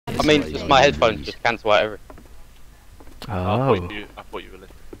I mean, just my headphones just cancel out everything. Oh. I thought you were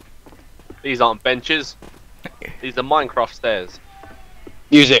listening. These aren't benches. These are Minecraft stairs.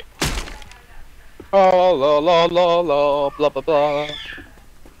 Music. Oh la la la la blah blah blah.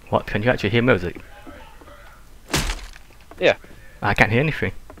 What? Can you actually hear music? Yeah. I can't hear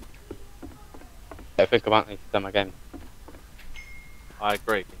anything. I think I might need to turn my game. I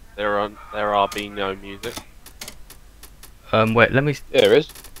agree. There are being no music. Wait, let me. Yeah, there is.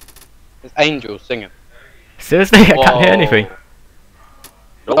 There's angels singing. Seriously, I can't hear anything.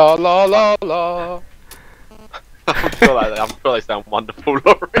 Nope. La la la la. I'm sure they sound wonderful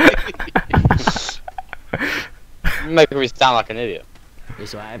already. Making me sound like an idiot.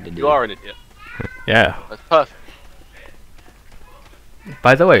 That's what I have to do. You are an idiot. Yeah. That's perfect.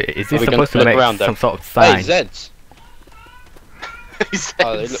 By the way, is this supposed to make some sort of sign? Hey, Zeds. He says.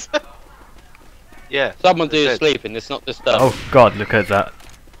 Oh, they look- Yeah. Someone do Zeds. sleeping. It's not disturbed. Oh God, look at that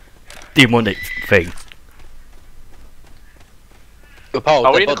demonic thing.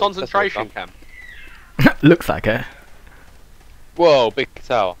 Are we in a concentration camp? Looks like it. Whoa, big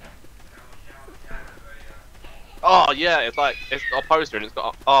tower. Oh yeah, it's like it's got a poster and it's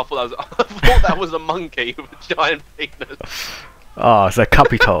got. Oh, I thought that was a monkey with a giant penis. Oh, it's a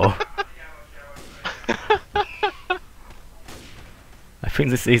Capitol. I think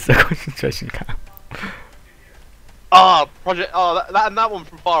this is a concentration camp. Oh, Project. Oh, that one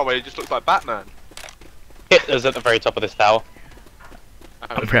from far away just looks like Batman. Hitler's at the very top of this tower.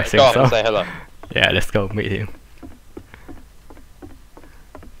 I'm pressing Go up so. and say hello. Yeah, let's go meet him.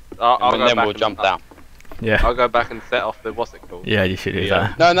 I'll And go then back we'll jump down. Yeah. I'll go back and set off the what's it called? Yeah, you should do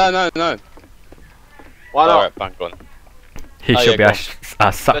Yeah. that. No. Why not? Alright, fine, go on. He Oh, should yeah, be go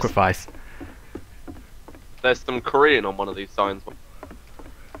a sacrifice. There's some Korean on one of these signs.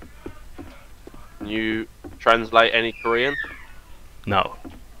 Can you translate any Korean? No.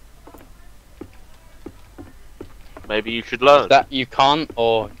 Maybe you should learn. That you can't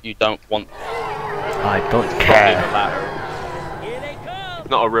or you don't want. I don't Probably the care. latter. It's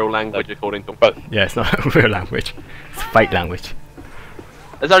not a real language according to. But Yeah, it's not a real language. It's a fake language.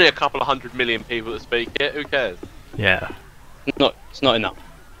 There's only a couple of 100 million people that speak it. Who cares? Yeah. it's not enough.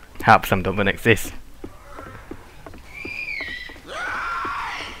 Half some don't even exist.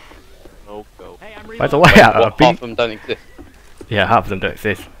 Oh, go. By the way, What, I've been. half of them don't exist. Yeah, half of them don't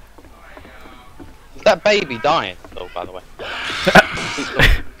exist. Is that baby dying though, by the way?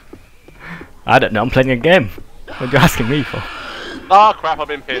 I don't know, I'm playing a game. What are you asking me for? Ah, crap! I've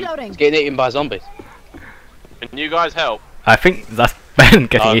been pinned. It's getting eaten by zombies. Can you guys help? I think that's Ben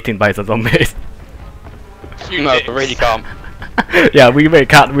getting eaten by the zombies. You No, dicks. but really calm. Yeah, we really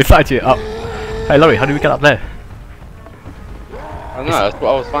can't recite it up. Hey Laurie, how do we get up there? I don't know, that's what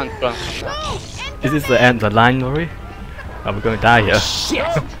I was trying to. Is this the end of the line, Laurie? Are we going to die here?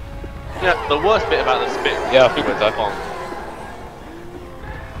 Yeah, the worst bit about the spit. Yeah, I think was so. on.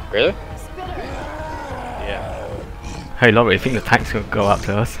 Really? Yeah. Hey Laurie, I think the tank's going to go up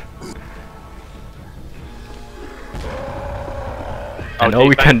to us. And all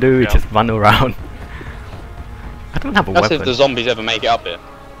we can do is just run around. I don't have a That's if weapon. the zombies ever make it up here.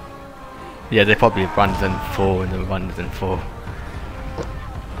 Yeah, they probably runs and fall and then runs and fall.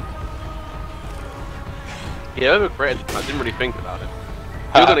 Yeah, whoever created it, I didn't really think about it.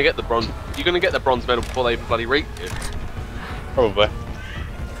 You're gonna get the bronze. You're gonna get the bronze medal before they even bloody reach you. Probably.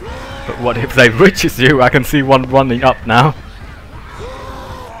 But what if they reaches you? I can see one running up now.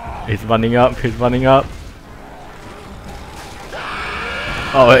 He's running up, he's running up.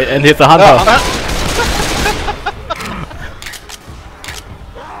 Oh, and here's a hunter.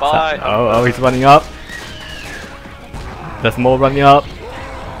 Bye. Oh, he's running up. There's more running up.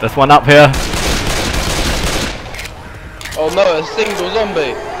 There's one up here. Oh no, a single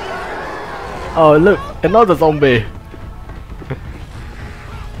zombie! Oh look, another zombie.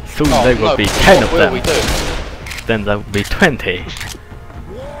 Soon Oh, there will no, be 10 of what them. will we do? Then there will be 20.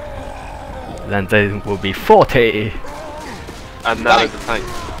 Then there will be 40. And now there's a tank.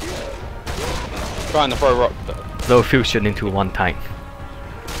 Trying to throw rocks at us. They'll fusion into one tank.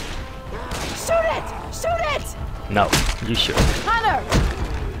 Shoot it! Shoot it! No, you should Hunter!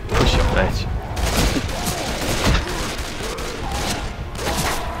 push your flesh.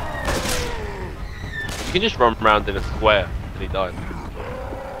 You can just run around in a square and he dies.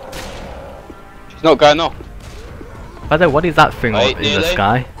 She's not going off. By the way, what is that thing Wait, in the nearly.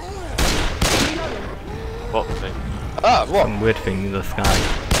 sky? What thing? Ah, what? Some weird thing in the sky.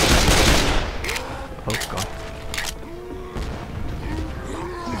 Oh god.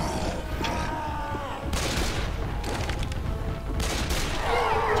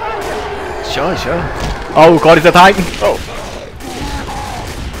 Sure. Oh god, it's a tank! Oh.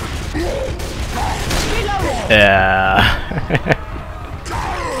 Yeah.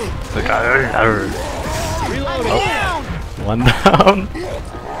 One down.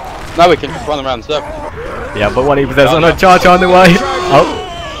 Now we can just run around the circle. Yeah, but what if there's another charge on the way? Oh.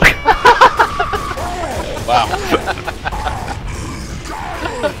 Wow.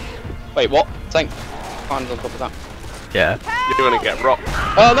 Wait, what? Tank climbed on top of that. Yeah. You're gonna get rocked.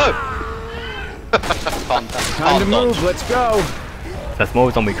 Oh no! Time to move, let's go. There's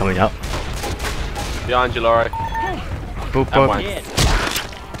more zombie coming up. Behind you, Laurie. Boop, That boop. one.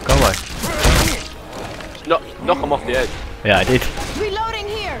 Go away. Just knock him off the edge. Yeah, I did. Reloading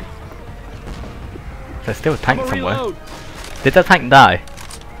here. There's still a tank somewhere. Reload. Did that tank die?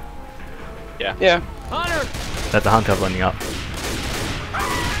 Yeah. Hunter. There's a hunter running up.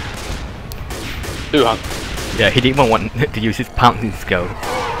 200. Yeah, he didn't even want to use his pouncing skill.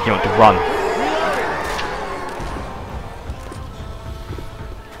 He wanted to run.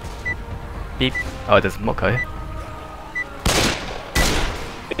 Beep. Oh, there's Moko.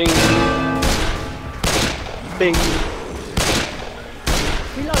 Bing. Bing.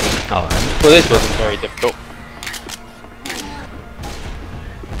 Oh, Well, this wasn't very difficult.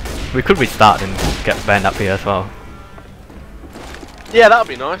 we could restart and get Ben up here as well. Yeah, that would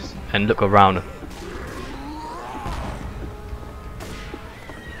be nice. And look around.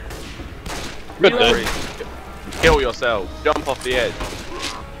 Good Laurie, dude. kill yourself. Jump off the edge.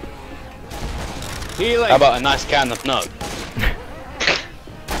 Healing. How about a nice can of nug?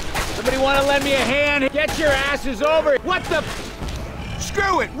 Somebody want to lend me a hand? Get your asses over. What the?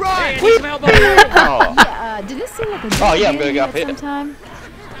 Screw it. Run. Oh. Yeah, did this seem like a good Oh, yeah, I'm idea gonna get up at here. some time?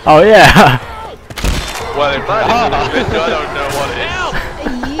 Oh yeah! Well, they played it, I don't know what it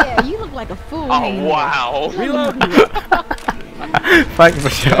is. Yeah, you look like a fool. Oh, hanging wow. Reload. Thank you for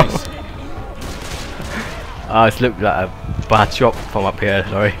showing. Oh, it's looked like a bad shot from up here,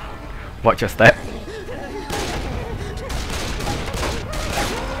 sorry. Watch your step.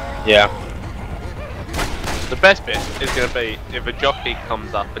 Yeah. The best bit is going to be if a jockey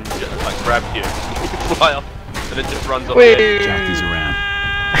comes up and just like grabs you, you fly off, and then just runs off the edge. Jockey's around.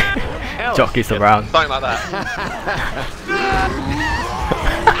 Jockeys around. Something like that.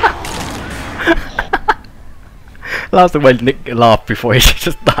 That's the way Nick laughed before he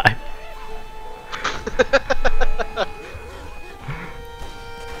just died.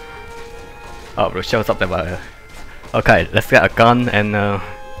 Oh, Rochelle's up there by her. Okay, let's get a gun and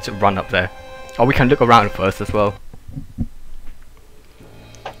just run up there. Oh, we can look around first as well.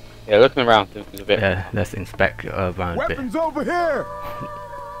 Yeah, looking around is a bit. Yeah, let's inspect around a bit. Weapons over here.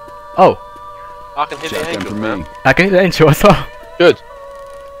 Oh, I can hit the angel, man. I can hit the intro as well. Good.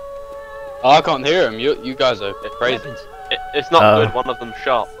 Oh, I can't hear him. You guys are crazy. It's not good, one of them's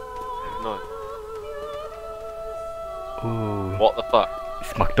sharp. No. Ooh, What the fuck?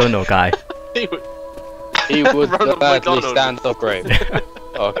 it's McDonald guy. He would- He would Ronald gladly McDonald. stand up grave.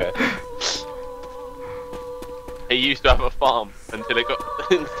 Oh, okay. He used to have a farm until it got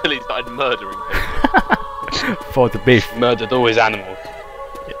until he started murdering people. For the beef. Murdered all his animals.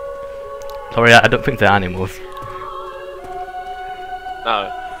 Sorry, I don't think they're animals.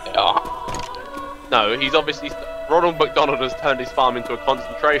 No, Yeah. no, he's obviously Ronald McDonald has turned his farm into a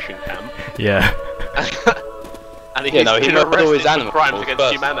concentration camp, Yeah. and he's Yeah, no, he been murdered all his arrested for animals crimes against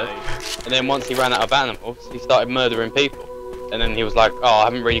first. humanity. And then once he ran out of animals, he started murdering people. And then he was like, oh, I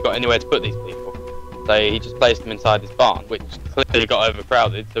haven't really got anywhere to put these people. So he just placed them inside his barn, which clearly got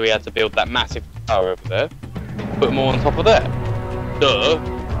overcrowded, so he had to build that massive tower over there. Put them all on top of there. Duh.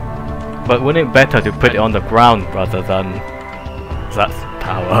 But wouldn't it better to put it on the ground rather than that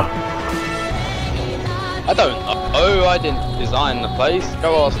tower? I don't know. Oh, I didn't design the place.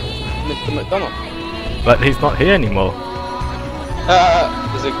 Go ask Mr. McDonald. But he's not here anymore.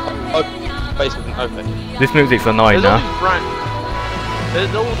 There's a place with an open. This music's annoying There's all now. these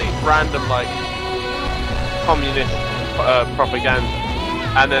there's all these random like communist propaganda,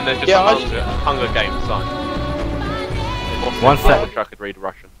 and then there's just Yeah, a Hunger Games sign. One sec. I wish I could read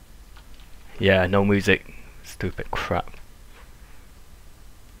Russian. Yeah, no music. Stupid crap.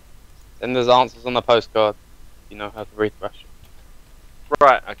 Then there's answers on the postcard. You know how to read Russian.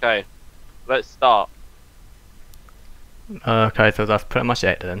 Right, okay. Let's start. Okay, so that's pretty much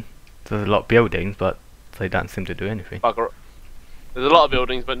it then. There's a lot of buildings, but they don't seem to do anything. Bugger. There's a lot of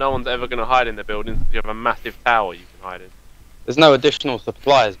buildings, but no one's ever going to hide in the buildings because you have a massive tower you can hide in. There's no additional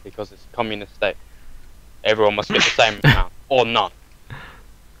supplies because it's a communist state. Everyone must get the same amount, or none.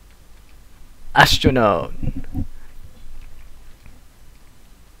 Astronaut!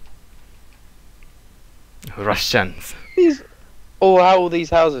 Russians. How all these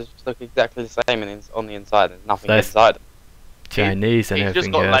houses just look exactly the same on the inside. There's nothing There's- inside them. Chinese and he's everything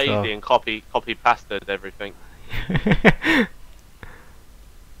just got here lazy as well. and copy pasted everything.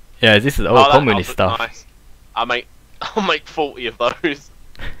 Yeah, this is all that communist looks stuff. Nice. I'll make 40 of those.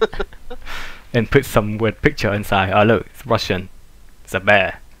 And put some weird picture inside. Oh look, it's Russian. It's a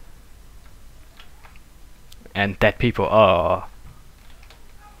bear. And dead people. Oh.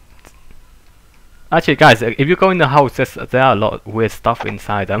 Actually, guys, if you go in the house, there are a lot of weird stuff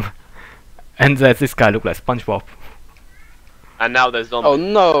inside them. And there's this guy look like SpongeBob. And now there's zombies. Oh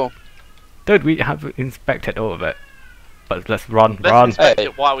no! Dude, we have inspected all of it. But let's run. Let's inspect Hey.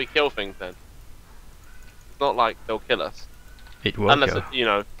 it while we kill things then. It's not like they'll kill us. It will Unless, kill. you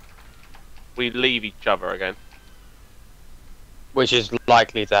know, we leave each other again. Which is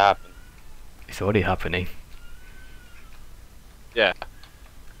likely to happen. It's already happening. Yeah.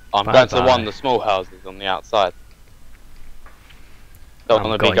 I'm Bye going to the bye. one of the small houses on the outside. Don't I'm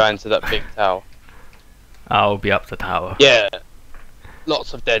want to be going. going to that big tower. I'll be up the tower. Yeah.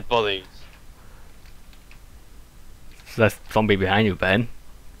 Lots of dead bodies. So there's zombie behind you, Ben.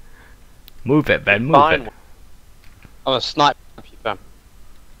 Move it, Ben. Move Fine. it. I'm a sniper, you fam.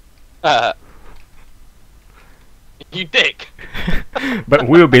 You dick! But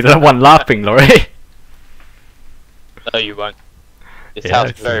we'll be the one laughing, Laurie. No, you won't. This Yeah,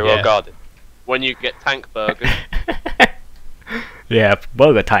 house is very well yeah. guarded. When you get tank burgers. Yeah,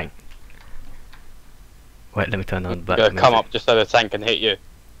 burger tank. Wait, let me turn on black Go music. come up just so the tank can hit you.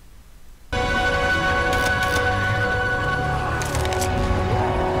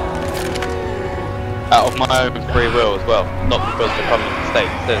 Out of my own free will as well, not because the communist state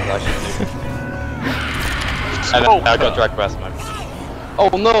says I should do. And then I got dragged by a smoke. Oh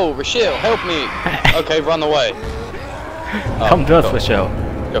no, Rochelle, help me! Okay, run away. Come to us, got Rochelle.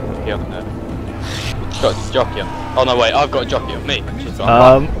 jockey on there. Got a jockey on. Oh no, wait, I've got a jockey on me. She's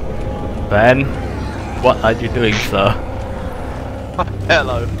on Ben, what are you doing, sir?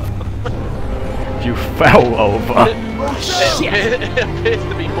 Hello. You fell over. It appears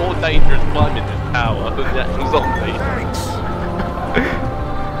to be more dangerous climbing this tower than the actual zombie.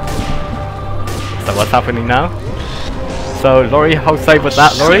 So what's happening now? So, Laurie, how safe was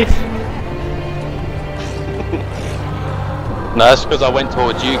that, Laurie? No, that's because I went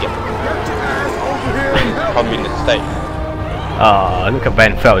towards you again. Communist state. Ah, look at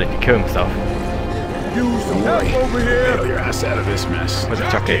Ben fell, did he kill himself? Use some help over here. Bail your ass out of this mess. Where's the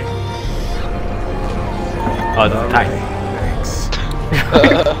jockey? Oh, there's a tank. Thanks.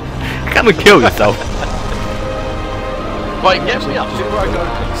 Come and kill yourself. Wait, get me up. See where I go,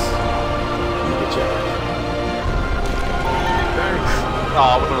 please. You get your. Thanks. Oh, I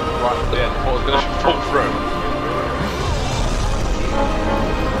was going to right at the end. I was going to fall through.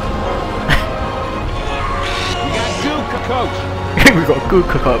 We got goo, coach. We got a good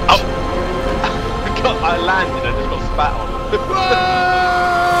cook up. Oh. I landed and just got spat on.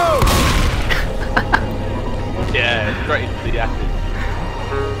 Whoa! Yeah, straight into the acid.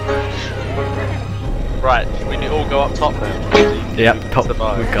 Right, should we all go up top then? Yep, top we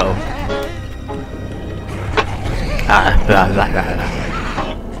Survive. go. Ah, la la la la.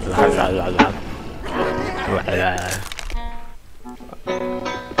 La la la la. La la.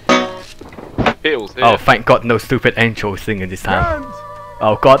 Heals here. Oh, thank God, no stupid angels singing this time. Guns.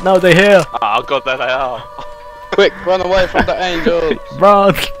 Oh God, no, they're here! Oh god, there they are. Quick, run away from the angels!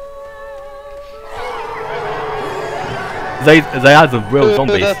 Run! They are the real To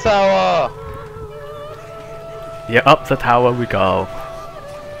zombies. the tower! Yeah, up the tower we go.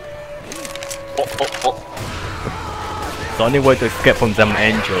 It's the only way to escape from them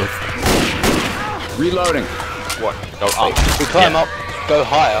angels. Reloading. What? Go up. If we climb up, go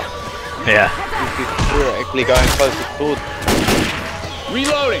higher. Yeah. We'd be theoretically going closer towards.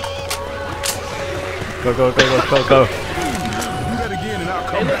 Reloading. Go go go go go go. Do that again and I'll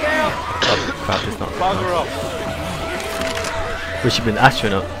come back. Oh crap, it's not. Bugger off. We should be an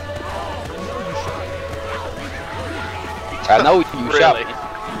astronaut. I know you shout. Really?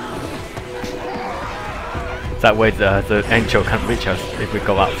 That way the angel can't reach us if we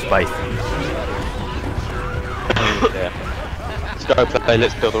go out of space. Yeah. Let's go play,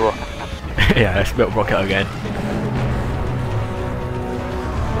 let's build a rocket. Yeah, let's build a rocket again.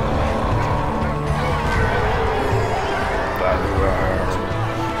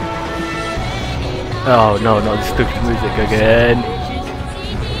 Oh no, not the stupid music again.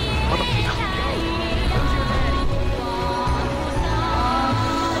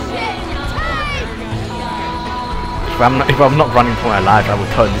 If I'm not running for my life, I will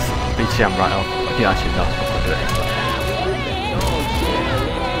turn this BGM right off. I think actually no, I'm not doing it.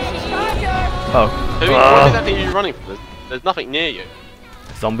 Oh, What exactly are you running from? There's nothing near you.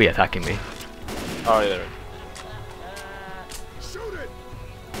 zombie attacking me. Oh, yeah, there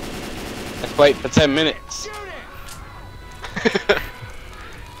Let's wait for 10 minutes.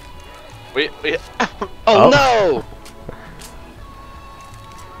 we Oh no!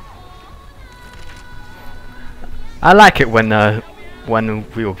 I like it when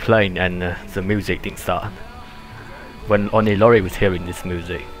we were playing and the music didn't start. When only Laurie was hearing this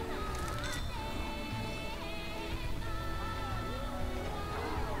music.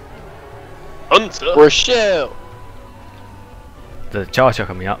 Hunter. Rochelle! The charger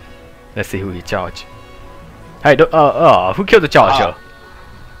coming up. Let's see who he charge. Hey, who killed the charger?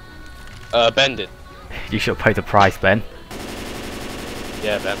 Ben did. You should pay the price, Ben.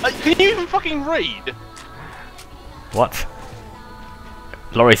 Yeah, Ben. Can you even fucking read? What?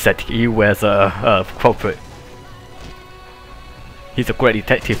 Laurie said you were the culprit. He's a great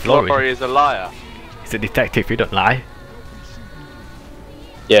detective, Laurie. Laurie is a liar. He's a detective, he don't lie.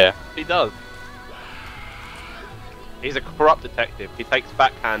 Yeah. He does. He's a corrupt detective. He takes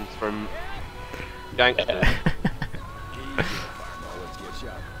backhands from gangsters.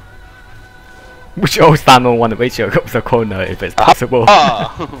 We should always stand on one of each other up the corner if it's possible.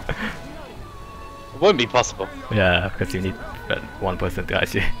 It wouldn't be possible. Yeah, because you need one person to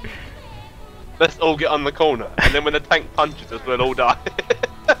actually. Let's all get on the corner, and then when the tank punches us, we'll all die.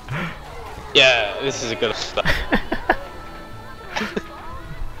 Yeah, this is a good start.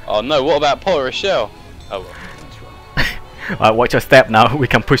 Oh no, what about Paul Rochelle? Oh well. Alright, watch your step now, we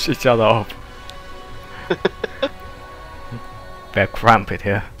can push each other off. They're cramped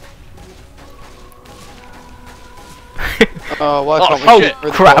here. Oh, why can't we holy get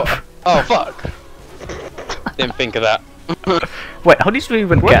through the crap. door? Oh fuck. Didn't think of that. Wait, how did you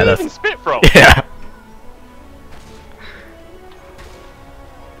even Where get did us? he even spit from? Yeah.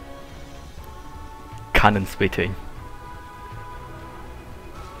 Cannon spitting.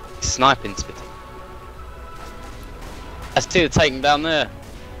 Sniping spitting. I see the tank down there.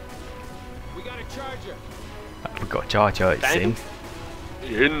 We got a charger. We've got a charger, it Damn. seems.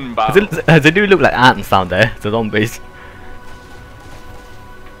 Inbound. They do look like ants down there, the zombies.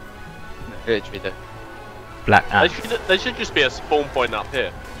 Literally though. Black ants. There should just be a spawn point up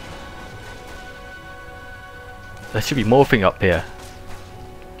here. There should be more thing up here.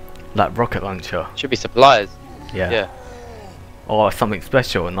 Like rocket launcher. Should be supplies. Yeah. Yeah. Or something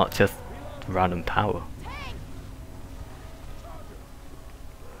special and not just random tower.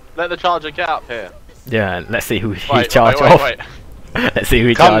 Let the charger get up here. Yeah, let's see who he Wait, charge wait, off. wait. Let's see who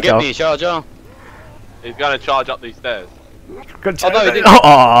he Come charge get off. me, charger. He's gonna charge up these stairs. Good Oh, no, he didn't.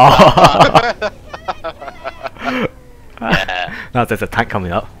 Oh, Yeah. now there's a tank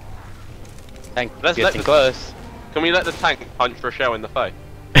coming up. Tank Let's let getting the- close. Can we let the tank punch Rochelle in the face?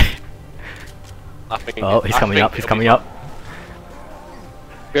 I think Oh, he's coming up, he's coming up.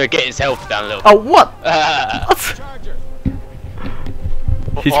 Gonna get his health down a little. Oh, what? Ah. What? Charger.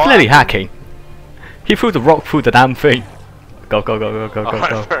 He's clearly hacking. He threw the rock through the damn thing. Go, go, go, go, go, go,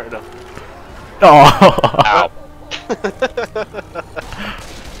 go. Fair enough. Oh! Ow.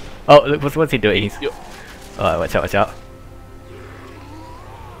 Oh, look, what's he doing? He's... Yo. Alright, watch out, watch out.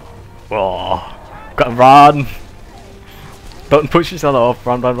 Oh, gotta run! Don't push each other off,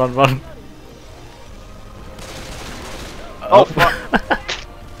 run, run, run, run. Oh,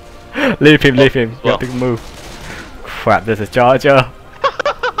 fuck. Leave him, you Well. have to move. Crap, there's a charger.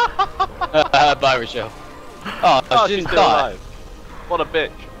 Bye, Rochelle. Oh, Oh, she she's didn't still die. alive. What a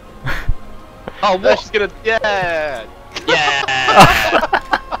bitch. Oh, No, what? she's gonna. Yeah! Yeah.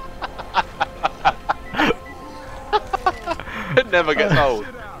 It never gets old.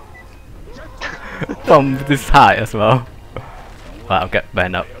 From this height as well. Right, I'll get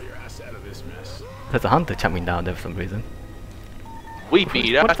Ben up. Bail your ass out of this mess. There's a hunter jumping down there for some reason. We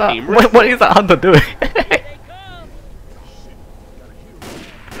beat our What's that? team. What is that hunter doing?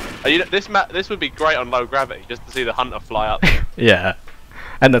 This would be great on low gravity, just to see the hunter fly up. Yeah.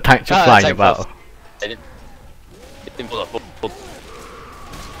 And the tank just Ah, flying tank about. flies. It didn't pull up.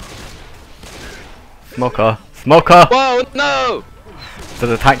 Smoker! Smoker! Whoa, no!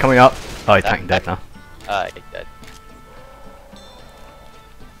 There's a tank coming up. Oh, he's tank dead now. He's dead.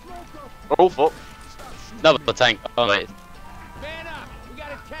 Oh fuck. Another tank. Oh, wait. Man up. We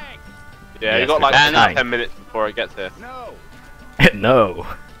got a tank. Yeah, you Yes, got like and 10 minutes before it gets here. No. No.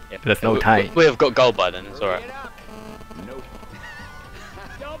 Yeah. There's no tank. We've got gold by then, it's alright. Get up. Nope.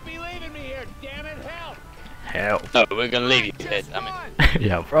 Don't be leaving me here, damn it. Help. Help. No, we're gonna leave you here, damn it.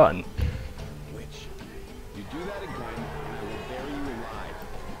 Yeah, run. Witch. You do that again, and I will bury you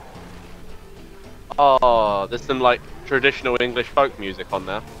alive. Oh, there's some like traditional English folk music on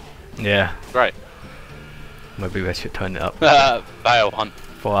there. Yeah. Great. Maybe we should turn it up Bale hunt.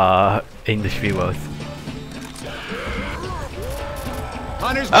 for our English viewers.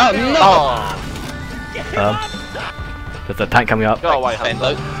 Hunter's Oh down. no! There's a tank coming up. Go away,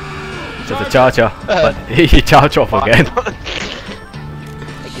 Hunter. There's a charger, but he charged off again.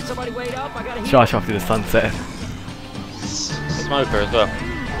 Hey, can somebody wait up? I gotta heat. Charge off to the sunset. Smoker as well.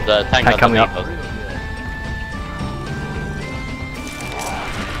 The tank Tank coming up. underneath us.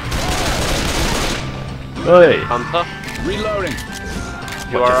 Oi! Hunter, Reloading.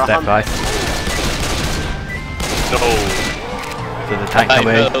 you Watch are your a step, hunter. guys. No. There's a tank Hey,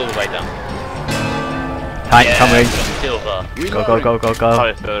 coming. all the way down. Tank Yeah, coming. got silver. Go, go, go, go,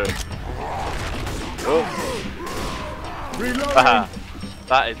 go. Oh, Haha.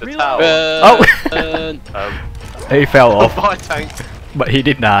 That is the tower. Oh! He fell off, Bye, tank. but he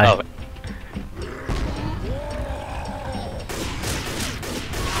did die. Oh.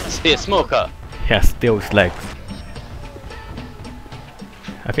 See a smoker. He has still his legs.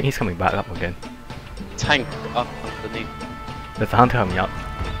 I think he's coming back up again. Tank up underneath. There's a hunter coming up.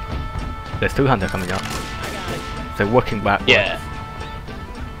 There's two hunters coming up. They're working back. Yeah.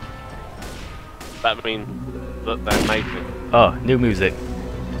 That means that they're making. Oh, new music.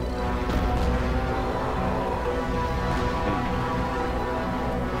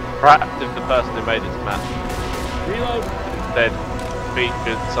 Perhaps if the person who made this map Reload. instead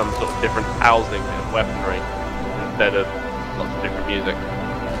featured some sort of different housing and weaponry instead of lots of different music.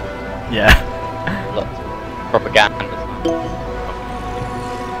 Yeah. Lots of propaganda.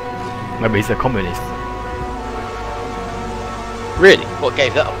 Maybe he's a communist. Really? What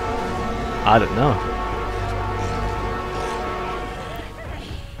gave that up? I don't know.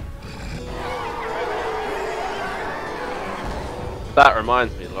 That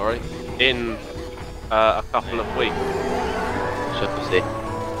reminds me, Laurie, in a couple of weeks, Should we see?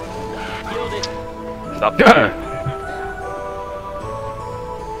 it's up to you.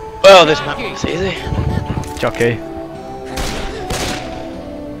 Well, this map is easy. Jockey.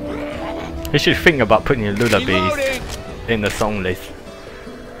 You should think about putting your lullabies Reloading. in the song list,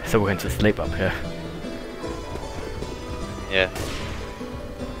 so we can just sleep up here. Yeah.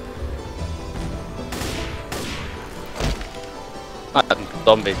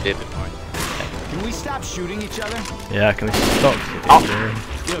 Zombies did it. Can we stop shooting each other? Yeah, can we stop?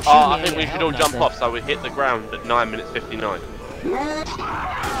 Oh, I think we should all jump off so we hit the ground at 9 minutes 59.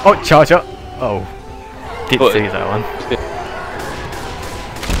 Oh, charger! Oh, did What? see that one.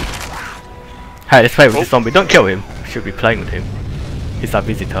 Hey, let's play with this zombie. Don't kill him. We should be playing with him. He's our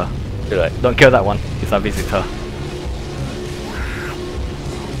visitor. Too late. Don't kill that one. He's our visitor.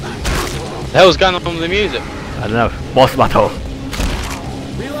 The hell's going on with the music? I don't know. Boss battle.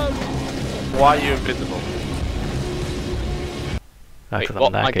 Reload. Why are you invisible? That's Wait, 'cause what?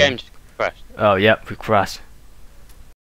 I'm My lagging. game just crashed. Oh, yep, we crashed.